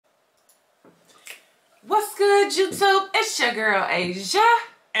What's good, YouTube? It's your girl, Asia.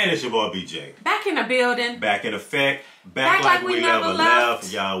 And it's your boy, BJ. Back in the building. Back in effect. Back like we never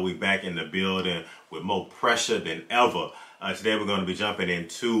left. Y'all, we back in the building with more pressure than ever. Today we're going to be jumping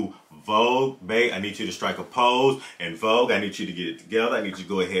into Vogue. Babe, I need you to strike a pose. And Vogue, I need you to get it together. I need you to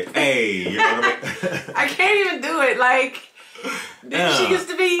go ahead. Hey, you know what I mean? I can't even do it like she used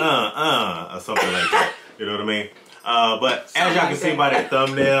to be. Or something like that. You know what I mean? But as y'all can see by that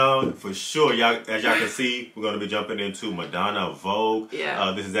thumbnail, for sure, as y'all can see, we're going to be jumping into Madonna Vogue.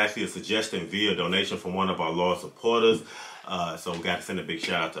 Yeah. This is actually a suggestion via donation from one of our loyal supporters. So we got to send a big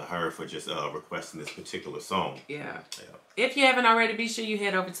shout out to her for just requesting this particular song. Yeah. If you haven't already, be sure you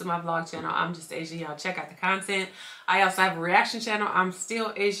head over to my vlog channel. I'm just Asia. Y'all check out the content. I also have a reaction channel. I'm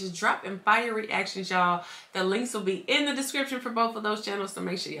still Asia. Dropping fire reactions, y'all. The links will be in the description for both of those channels, so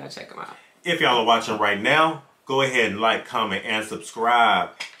make sure y'all check them out. If y'all are watching right now, go ahead and like, comment, and subscribe.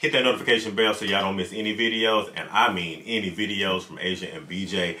 Hit that notification bell so y'all don't miss any videos. And I mean any videos from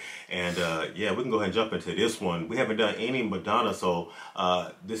AsiaandBJ. And yeah, we can go ahead and jump into this one. We haven't done any Madonna, so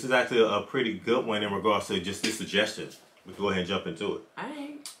this is actually a pretty good one in regards to just this suggestion. We can go ahead and jump into it. All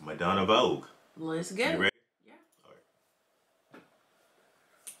right. Madonna Vogue. Let's go. You ready? Yeah. All right.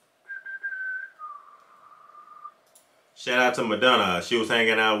 Shout out to Madonna. She was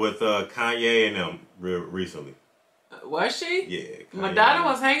hanging out with Kanye and them recently. Was she? Yeah. Kanye. Madonna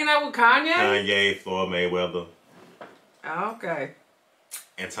was hanging out with Kanye? Kanye, Floyd Mayweather. Okay.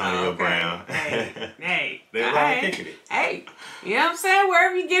 Antonio Brown. Hey. They're all kicking it. Hey. You know what I'm saying?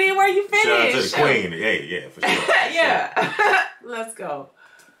 Wherever you get in, where you finish. Shout out to the queen. Hey, yeah, for sure. Yeah. Let's go.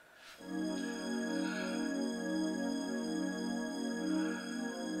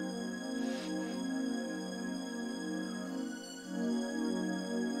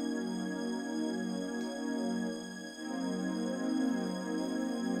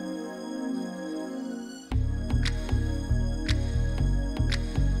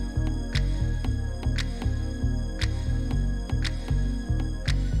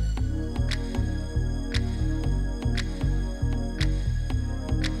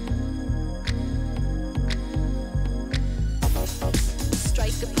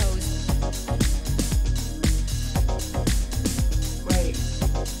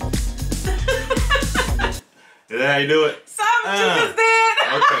 Is that how you do it? Something you just did.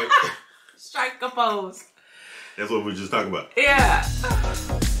 Okay. Strike a pose. That's what we were just talking about. Yeah.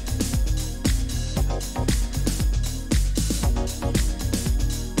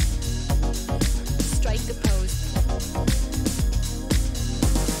 Strike a pose.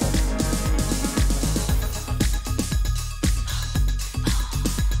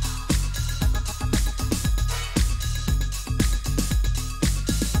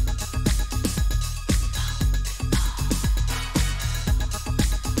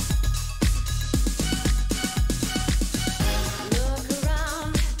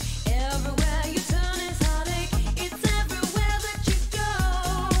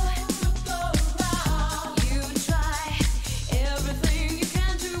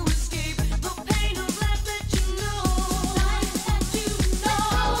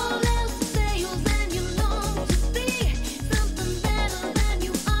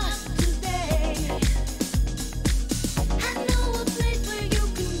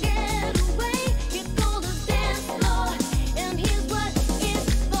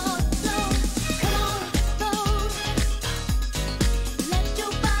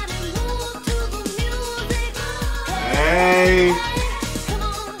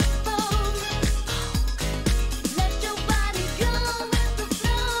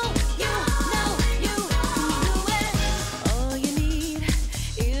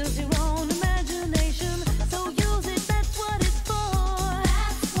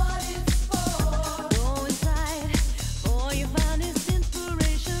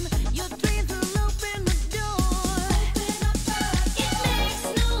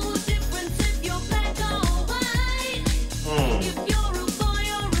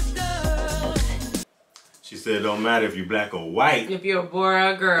 It don't matter if you're black or white. If you're a boy or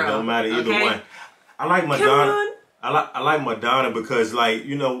a girl. It don't matter either one. I like Madonna. I like Madonna because, like,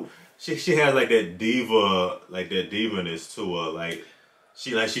 you know, she has like that diva-ness to her. Like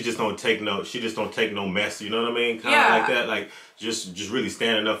she just don't take no mess. You know what I mean? Kind of like that. Like just really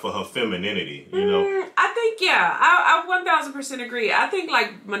standing up for her femininity. You know. I think I 1000% agree. I think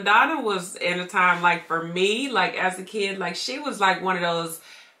like Madonna was in a time like for me like as a kid like she was like one of those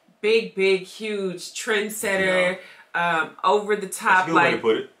big, huge trendsetter, over the top,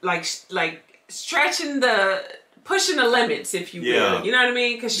 like stretching pushing the limits, if you will. You know what I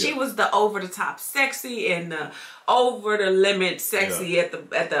mean? Because she was the over the top sexy and the over the limit sexy at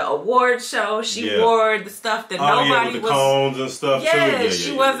the award show. She wore the stuff that nobody with the was. cones and stuff too. Yeah,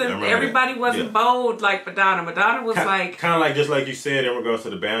 she wasn't. Everybody wasn't bold like Madonna. Madonna was like kind of like just like you said in regards to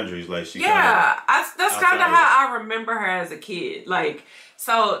the boundaries. Like she. That's kind of how I remember her as a kid. Like.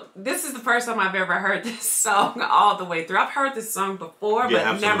 So this is the first time I've ever heard this song all the way through. I've heard this song before,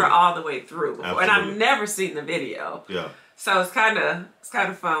 but never all the way through before. And I've never seen the video. Yeah. So it's kind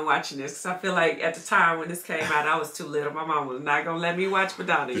of fun watching this because I feel like at the time when this came out, I was too little. My mom was not gonna let me watch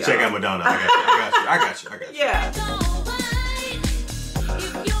Madonna. Check out Madonna. I got you. Yeah.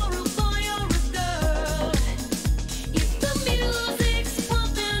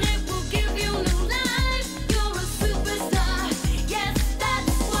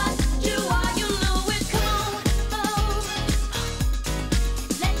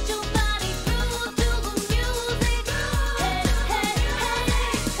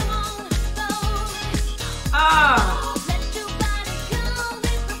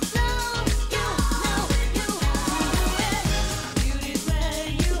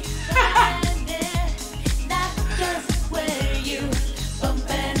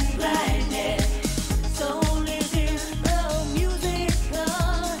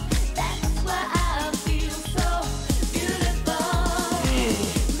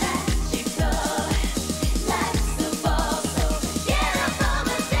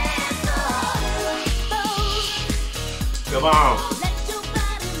 Come on.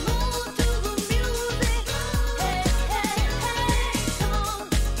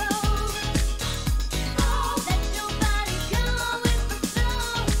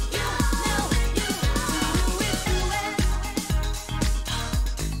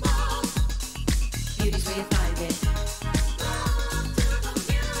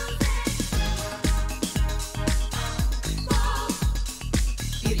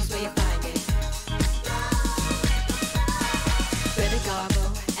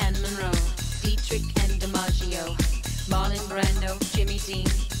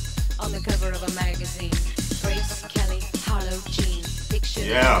 On the cover of a magazine, Grace Kelly, Harlow Jean, picture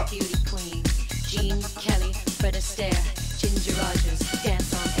Yeah. beauty queen. Jean Kelly, Fred Astaire, Ginger Rogers,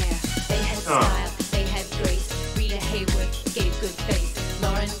 dance on air. They had style, they had grace. Rita Hayworth gave good face.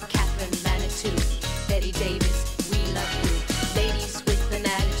 Lauren Catherine Manitou, Betty Davis, we love you. Ladies with an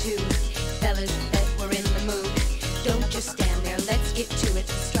attitude, fellas that were in the mood. Don't just stand there, let's get to it.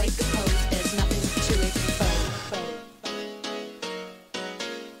 Strike a pose, there's nothing to it.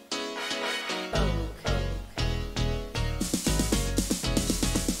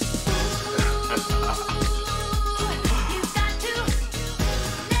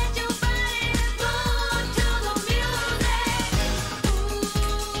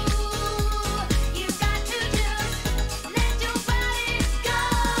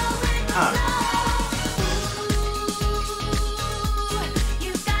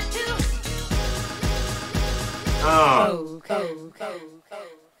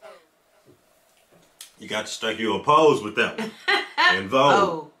 You got to strike you a pose with that one. And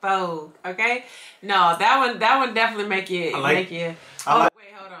Vogue. Vogue. Okay. No, that one definitely make you. Wait, hold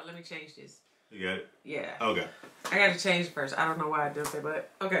on. Let me change this. You got it? Yeah. Okay. I got to change first. I don't know why I did that, but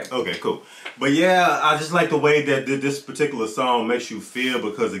okay. Okay, cool. But yeah, I just like the way that this particular song makes you feel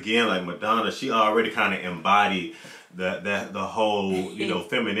because again, like Madonna, she already kind of embodied the whole,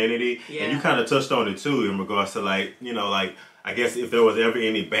 femininity. Yeah. And you kind of touched on it too in regards to like, like I guess if there was ever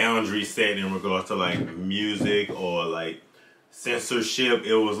any boundary set in regards to like music or like censorship,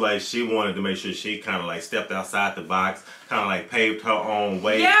 it was like she wanted to make sure she kind of like stepped outside the box, kind of like paved her own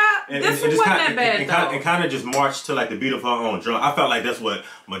way. Yeah, this wasn't that bad though. And kind of just marched to like the beat of her own drum. I felt like that's what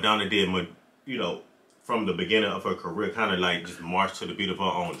Madonna did, from the beginning of her career, kind of like just marched to the beat of her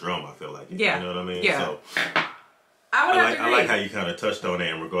own drum. I feel like it. Yeah. You know what I mean? Yeah. So I like how you kind of touched on that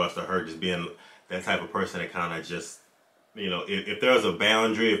in regards to her just being that type of person that kind of just, if there's a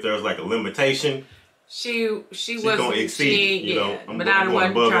boundary, if there's like a limitation, she she's wasn't gonna exceed. I'm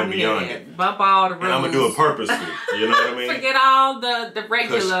going above and beyond it. Bump all the rules. And I'm gonna do it purposely. You know what I mean? Forget all the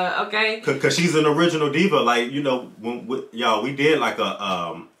regular, okay? Cause she's an original diva. Like when we did like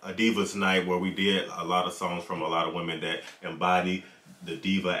a Divas night where we did a lot of songs from a lot of women that embody the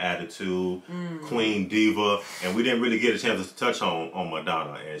diva attitude, queen diva, and we didn't really get a chance to touch on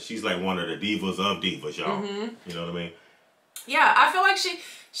Madonna, and she's like one of the divas of divas, y'all. Mm-hmm. You know what I mean? Yeah, I feel like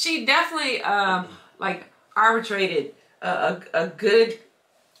she definitely arbitrated a good.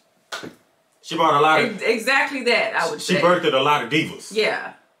 She brought a lot of exactly that. I would say she birthed a lot of divas.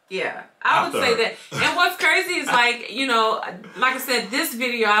 Yeah. I would say that. And what's crazy is like I said, this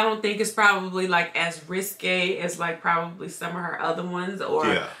video I don't think is probably like as risque as like probably some of her other ones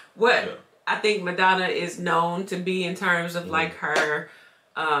or what. I think Madonna is known to be in terms of like her,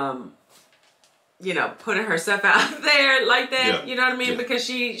 you know, putting herself out there like that. You know what I mean? Because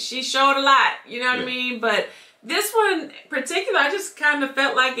she showed a lot. You know what I mean? But this one in particular, I just kind of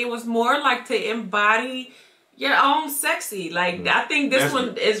felt like it was more like to embody your own sexy. Like, I think this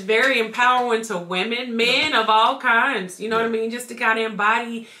one is very empowering to women, men of all kinds. You know what I mean? Just to kind of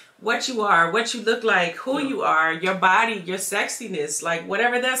embody what you are, what you look like, who you are, your body, your sexiness, like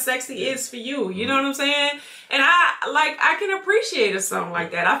whatever that sexy is for you. You know what I'm saying? And I can appreciate a song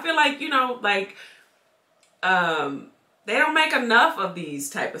like that. I feel like, you know, like, they don't make enough of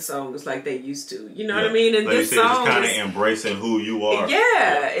these type of songs like they used to. You know what I mean? And like this song is kind of embracing who you are.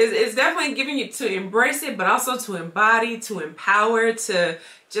 Yeah, it's definitely giving you to embrace it, but also to embody, to empower, to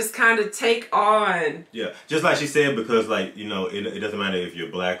just kind of take on. Yeah, just like she said, because like, you know, it doesn't matter if you're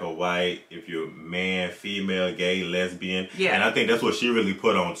black or white, if you're man, female, gay, lesbian. Yeah. And I think that's what she really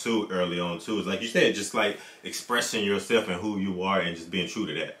put on too early on too. Is like you said, just like expressing yourself and who you are and just being true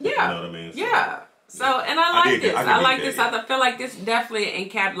to that. Yeah. You know what I mean? So, yeah. So, and I like this. I like this. I feel like this definitely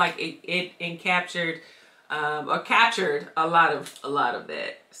captured a lot of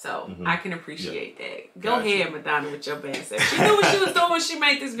that. So I can appreciate that. Go ahead, Madonna, with your band set. She knew what she was doing when she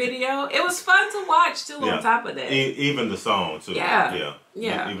made this video. It was fun to watch too. On top of that, even the song too. Yeah.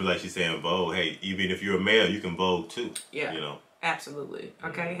 Even like she's saying Vogue. Hey, even if you're a male, you can Vogue too. Yeah. You know. Absolutely.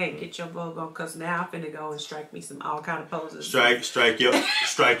 Okay. Hey, get your Vogue on, cause now I'm finna go and strike me some all kind of poses. Strike your pose, boo boo.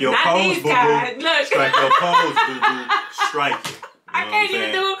 Strike your pose, boo boo. Strike it. I can't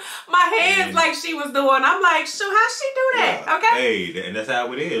even do my hands like she was doing. I'm like, so how she do that? Okay. Hey, and that's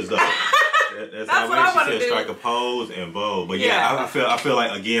how it is, though. That's how it is. She said strike a pose and Vogue. But I feel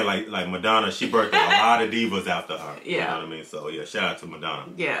like again, like Madonna, she birthed a lot of divas after her. Yeah. You know what I mean? So yeah, shout out to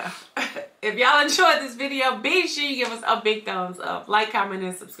Madonna. Yeah. If y'all enjoyed this video, be sure you give us a big thumbs up. Like, comment,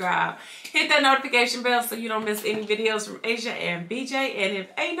 and subscribe. Hit that notification bell so you don't miss any videos from Asia and BJ. And if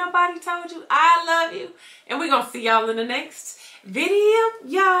ain't nobody told you, I love you. And we're gonna see y'all in the next video,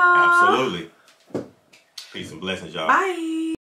 y'all. Absolutely. Peace and blessings, y'all. Bye.